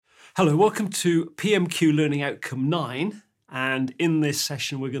Hello, welcome to PMQ Learning Outcome 9, and in this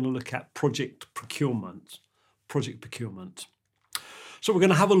session we're going to look at project procurement. So we're going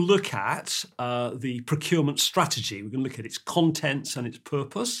to have a look at the procurement strategy. We're going to look at its contents and its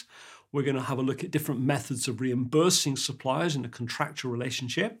purpose. We're going to have a look at different methods of reimbursing suppliers in a contractual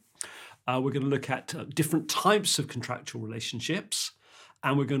relationship. We're going to look at different types of contractual relationships,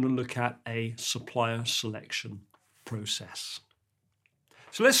 and we're going to look at a supplier selection process.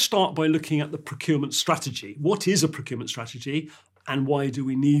 So let's start by looking at the procurement strategy. What is a procurement strategy and why do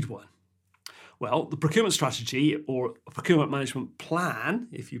we need one? Well, the procurement strategy, or a procurement management plan,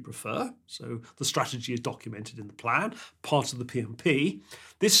 if you prefer, so the strategy is documented in the plan, part of the PMP.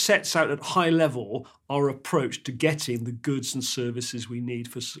 This sets out at high level our approach to getting the goods and services we need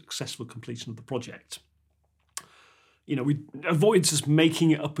for successful completion of the project. We avoid just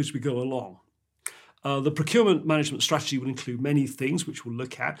making it up as we go along. The procurement management strategy will include many things which we'll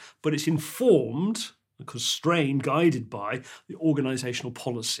look at, but it's informed, constrained, guided by the organisational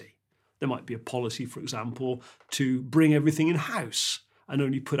policy. There might be a policy, for example, to bring everything in-house and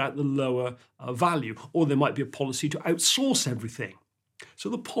only put out the lower value, or there might be a policy to outsource everything. So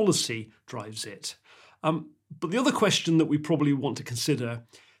the policy drives it. But the other question that we probably want to consider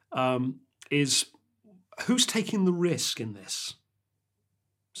is who's taking the risk in this?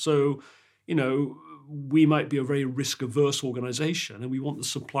 So, we might be a very risk-averse organisation and we want the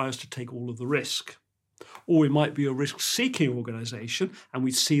suppliers to take all of the risk. Or we might be a risk-seeking organisation and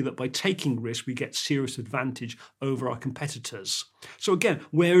we see that by taking risk we get serious advantage over our competitors. So again,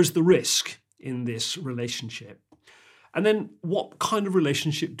 where is the risk in this relationship? And then what kind of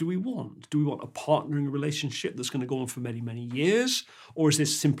relationship do we want? Do we want a partnering relationship that's going to go on for many, many years? Or is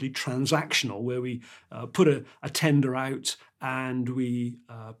this simply transactional where we put a tender out and we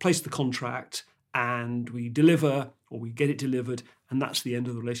place the contract and we deliver or we get it delivered and that's the end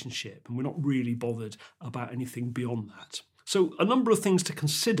of the relationship and we're not really bothered about anything beyond that? So a number of things to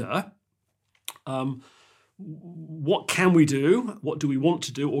consider. What can we do? What do we want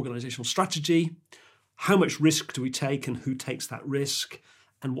to do? Organisational strategy. How much risk do we take and who takes that risk?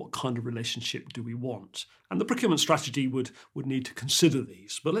 And what kind of relationship do we want? And the procurement strategy would need to consider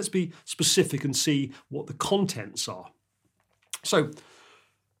these. But let's be specific and see what the contents are. So,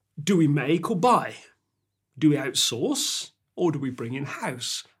 do we make or buy? Do we outsource or do we bring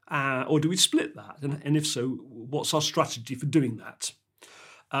in-house? Or do we split that? And if so, what's our strategy for doing that?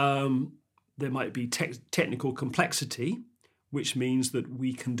 There might be technical complexity, which means that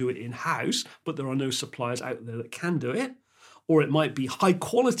we can do it in-house, but there are no suppliers out there that can do it. Or it might be high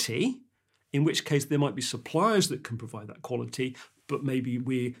quality, in which case there might be suppliers that can provide that quality, but maybe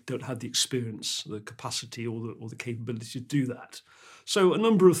we don't have the experience, the capacity or the capability to do that. So a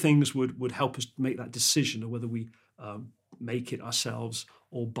number of things would help us make that decision of whether we make it ourselves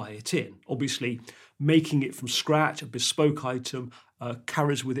or buy it in. Obviously, making it from scratch, a bespoke item,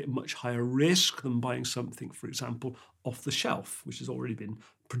 carries with it much higher risk than buying something, for example, off the shelf, which has already been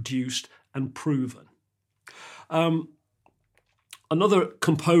produced and proven. Another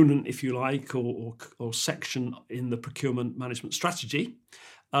component, if you like, or section in the procurement management strategy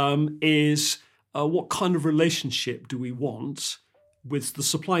is what kind of relationship do we want with the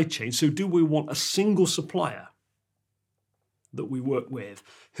supply chain? So do we want a single supplier that we work with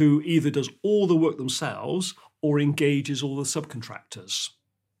who either does all the work themselves or engages all the subcontractors?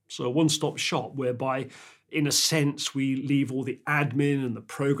 So a one-stop shop whereby, in a sense, we leave all the admin and the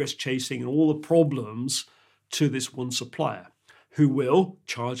progress chasing and all the problems to this one supplier, who will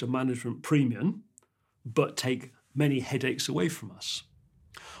charge a management premium, but take many headaches away from us.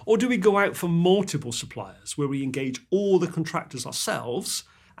 Or do we go out for multiple suppliers where we engage all the contractors ourselves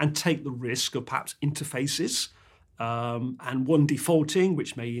and take the risk of perhaps interfaces and one defaulting,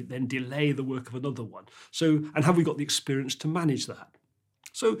 which may then delay the work of another one? So, and have we got the experience to manage that?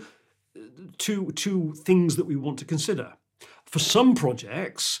 So two things that we want to consider. For some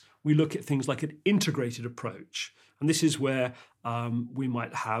projects, we look at things like an integrated approach. And this is where we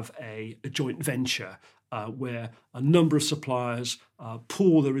might have a joint venture where a number of suppliers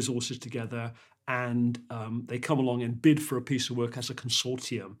pool their resources together and they come along and bid for a piece of work as a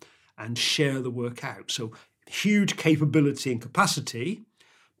consortium and share the work out. So huge capability and capacity,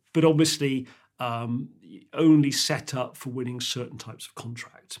 but obviously only set up for winning certain types of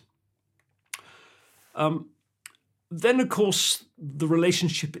contract. Then, of course, the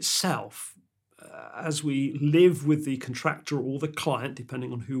relationship itself, as we live with the contractor or the client,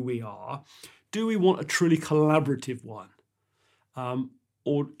 depending on who we are, do we want a truly collaborative one?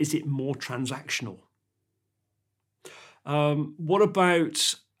 Or is it more transactional? What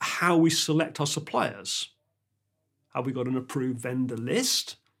about how we select our suppliers? Have we got an approved vendor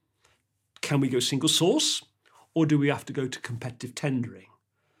list? can we go single source, or do we have to go to competitive tendering?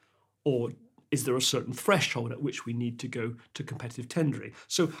 Or is there a certain threshold at which we need to go to competitive tendering?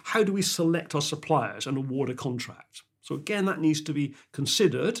 So how do we select our suppliers and award a contract? So again, that needs to be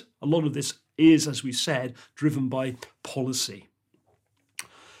considered. A lot of this is, as we said, driven by policy.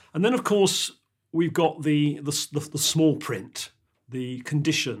 And then, of course, we've got the small print, the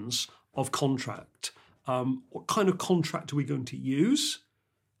conditions of contract. What kind of contract are we going to use?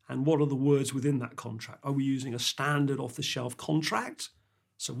 And what are the words within that contract? Are we using a standard off-the-shelf contract,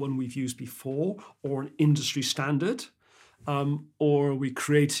 so one we've used before, or an industry standard? Or are we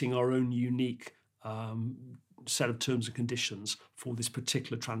creating our own unique set of terms and conditions for this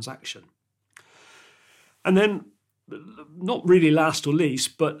particular transaction? And then, not really last or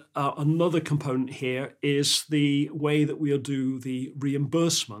least, but another component here is the way that we'll do the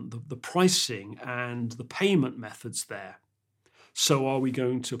reimbursement, the pricing and the payment methods there. So are we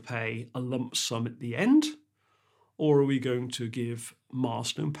going to pay a lump sum at the end, or are we going to give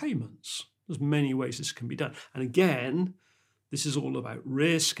milestone payments? There's many ways this can be done. And again, this is all about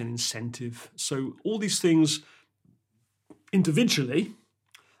risk and incentive. So all these things individually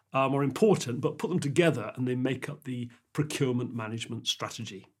are important, but put them together and they make up the procurement management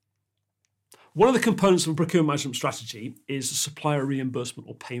strategy. One of the components of a procurement management strategy is the supplier reimbursement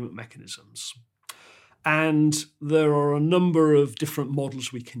or payment mechanisms. And there are a number of different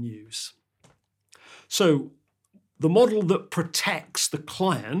models we can use. So the model that protects the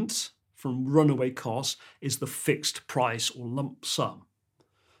client from runaway costs is the fixed price or lump sum.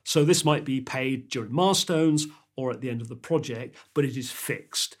 So this might be paid during milestones or at the end of the project, but it is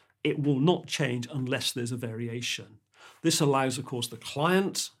fixed. It will not change unless there's a variation. This allows, of course, the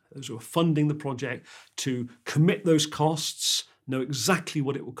client, those who are funding the project, to commit those costs, know exactly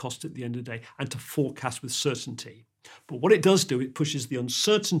what it will cost at the end of the day, and to forecast with certainty. But what it does do, it pushes the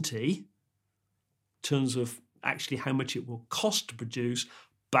uncertainty in terms of actually how much it will cost to produce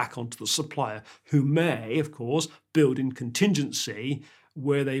back onto the supplier, who may, of course, build in contingency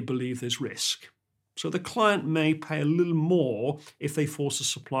where they believe there's risk. So the client may pay a little more if they force a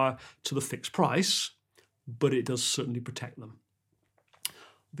supplier to the fixed price, but it does certainly protect them.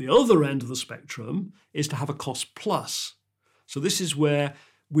 The other end of the spectrum is to have a cost plus. So this is where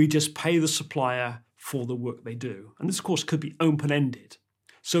we just pay the supplier for the work they do. And this, of course, could be open-ended.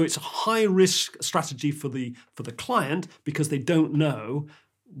 So it's a high-risk strategy for the client because they don't know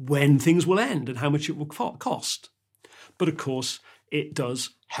when things will end and how much it will cost. But, of course, it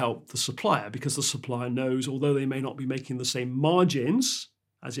does help the supplier because the supplier knows, although they may not be making the same margins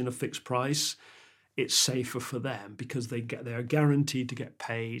as in a fixed price, it's safer for them because they are guaranteed to get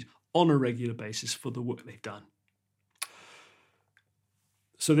paid on a regular basis for the work they've done.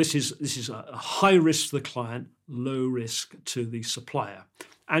 So this is a high risk to the client, low risk to the supplier.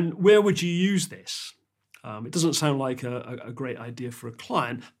 And where would you use this? It doesn't sound like a great idea for a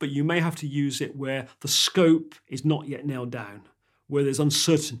client, but you may have to use it where the scope is not yet nailed down, where there's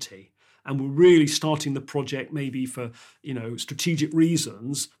uncertainty, and we're really starting the project maybe for strategic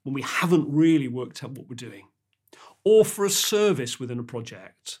reasons when we haven't really worked out what we're doing, or for a service within a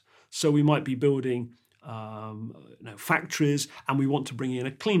project. So we might be building factories, and we want to bring in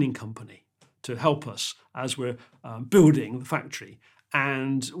a cleaning company to help us as we're building the factory.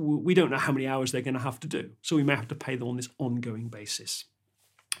 And we don't know how many hours they're going to have to do. So we may have to pay them on this ongoing basis.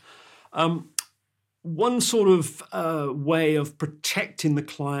 One sort of way of protecting the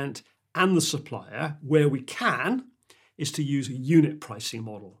client and the supplier, where we can, is to use a unit pricing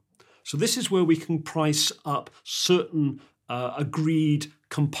model. So this is where we can price up certain agreed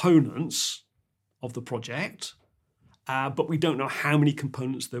components of the project, but we don't know how many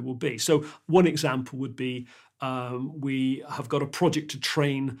components there will be. So one example would be we have got a project to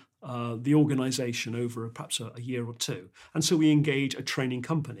train the organization over perhaps a year or two. And so we engage a training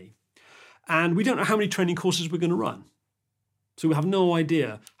company. And we don't know how many training courses we're going to run. So we have no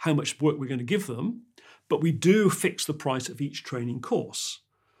idea how much work we're going to give them, but we do fix the price of each training course.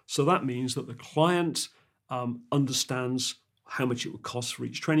 So that means that the client understands how much it would cost for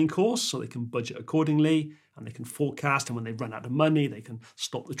each training course, so they can budget accordingly and they can forecast, and when they run out of money, they can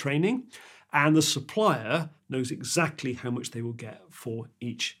stop the training. And the supplier knows exactly how much they will get for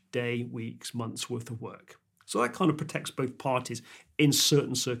each day, weeks, months worth of work. So that kind of protects both parties in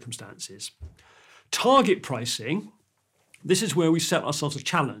certain circumstances. Target pricing, this is where we set ourselves a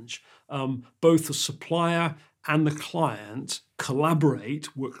challenge. Both the supplier and the client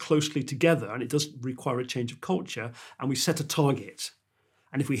collaborate, work closely together, and it does require a change of culture, and we set a target.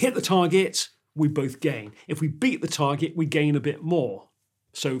 And if we hit the target, we both gain. If we beat the target, we gain a bit more.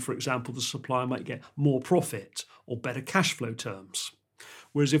 So, for example, the supplier might get more profit or better cash flow terms.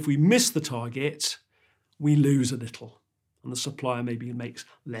 Whereas if we miss the target, we lose a little, and the supplier maybe makes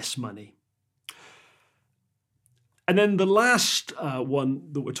less money. And then the last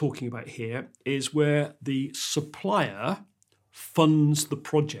one that we're talking about here is where the supplier funds the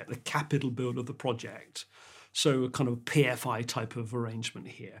project, the capital build of the project. So a kind of PFI type of arrangement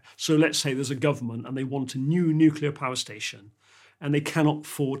here. So let's say there's a government and they want a new nuclear power station and they cannot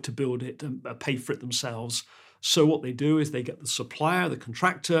afford to build it and pay for it themselves. So what they do is they get the supplier, the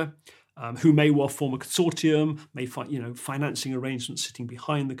contractor, who may well form a consortium, may find financing arrangements sitting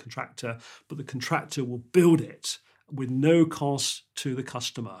behind the contractor, but the contractor will build it with no cost to the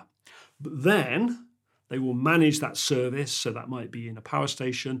customer. But then they will manage that service. So that might be in a power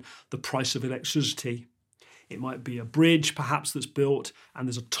station, the price of electricity. It might be a bridge perhaps that's built and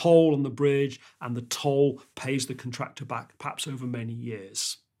there's a toll on the bridge and the toll pays the contractor back perhaps over many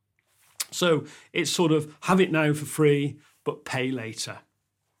years. So it's sort of have it now for free, but pay later.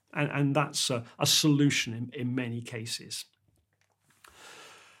 And that's a solution in many cases.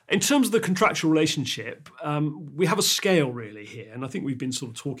 In terms of the contractual relationship, we have a scale really here, and I think we've been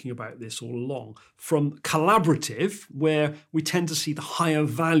sort of talking about this all along, from collaborative, where we tend to see the higher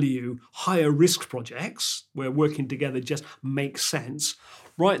value, higher risk projects, where working together just makes sense,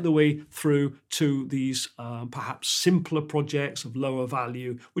 right the way through to these perhaps simpler projects of lower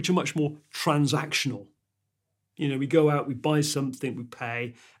value, which are much more transactional. We go out, we buy something, we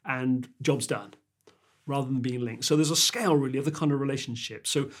pay, and job's done, rather than being linked. So there's a scale really of the kind of relationship.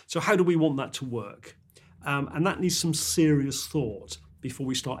 So how do we want that to work? And that needs some serious thought before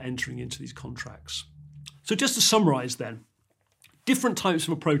we start entering into these contracts. So just to summarize then, different types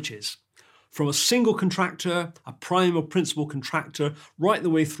of approaches, from a single contractor, a prime or principal contractor, right the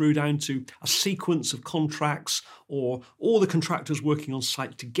way through down to a sequence of contracts or all the contractors working on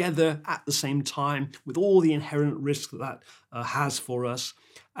site together at the same time with all the inherent risk that has for us.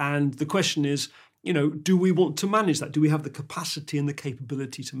 And the question is, do we want to manage that? Do we have the capacity and the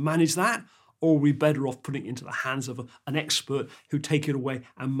capability to manage that? Or are we better off putting it into the hands of an expert who take it away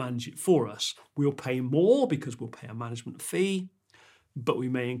and manage it for us? We'll pay more because we'll pay a management fee, but we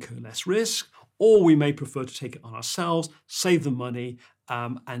may incur less risk, or we may prefer to take it on ourselves, save the money,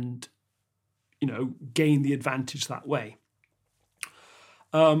 and gain the advantage that way.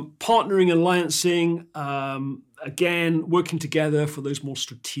 Partnering, alliancing, again, working together for those more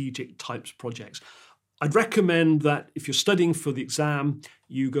strategic types of projects. I'd recommend that if you're studying for the exam,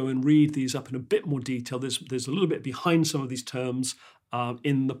 you go and read these up in a bit more detail. There's a little bit behind some of these terms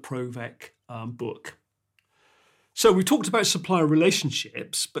in the Provek book. So we talked about supplier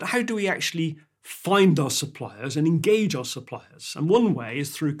relationships, but how do we actually find our suppliers and engage our suppliers? And one way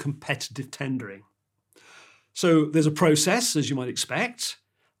is through competitive tendering. So there's a process, as you might expect.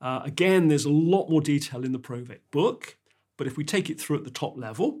 Again, there's a lot more detail in the Provek book, but if we take it through at the top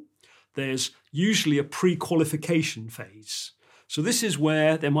level, there's usually a pre-qualification phase. So this is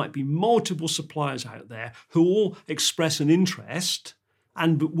where there might be multiple suppliers out there who all express an interest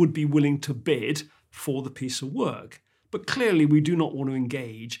and would be willing to bid for the piece of work. But clearly we do not want to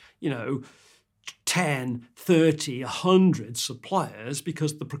engage, 10, 30, 100 suppliers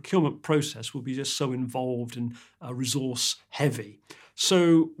because the procurement process will be just so involved and resource heavy.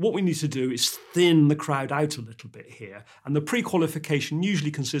 So what we need to do is thin the crowd out a little bit here. And the pre-qualification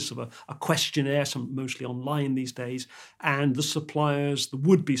usually consists of a questionnaire, mostly online these days, and the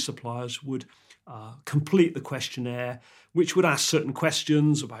would-be suppliers would complete the questionnaire, which would ask certain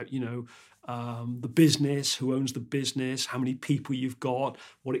questions about, the business, who owns the business, how many people you've got,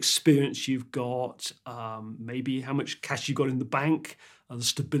 what experience you've got, maybe how much cash you've got in the bank, the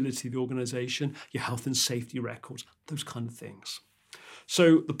stability of the organisation, your health and safety records, those kind of things.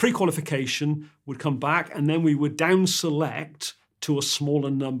 So the pre-qualification would come back and then we would down select to a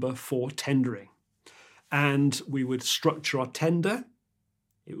smaller number for tendering. And we would structure our tender.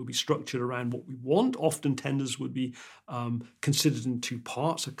 It would be structured around what we want. Often tenders would be considered in two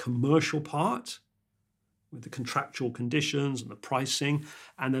parts, a commercial part with the contractual conditions and the pricing,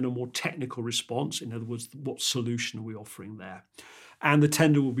 and then a more technical response. In other words, what solution are we offering there? And the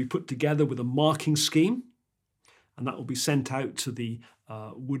tender will be put together with a marking scheme, and that will be sent out to the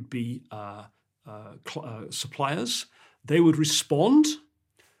would-be suppliers. They would respond,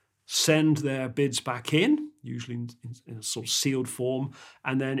 send their bids back in, usually in a sort of sealed form.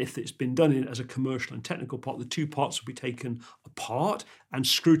 And then if it's been done as a commercial and technical part, the two parts will be taken apart and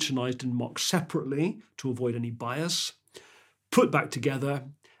scrutinised and marked separately to avoid any bias, put back together,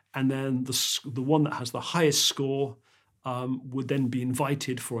 and then the one that has the highest score would then be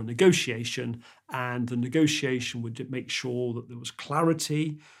invited for a negotiation, and the negotiation would make sure that there was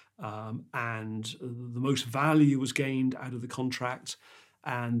clarity and the most value was gained out of the contract.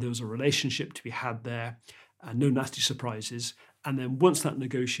 and there was a relationship to be had there, no nasty surprises. And then once that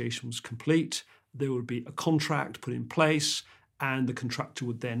negotiation was complete, there would be a contract put in place, and the contractor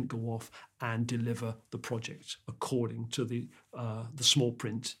would then go off and deliver the project according to the small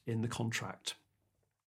print in the contract.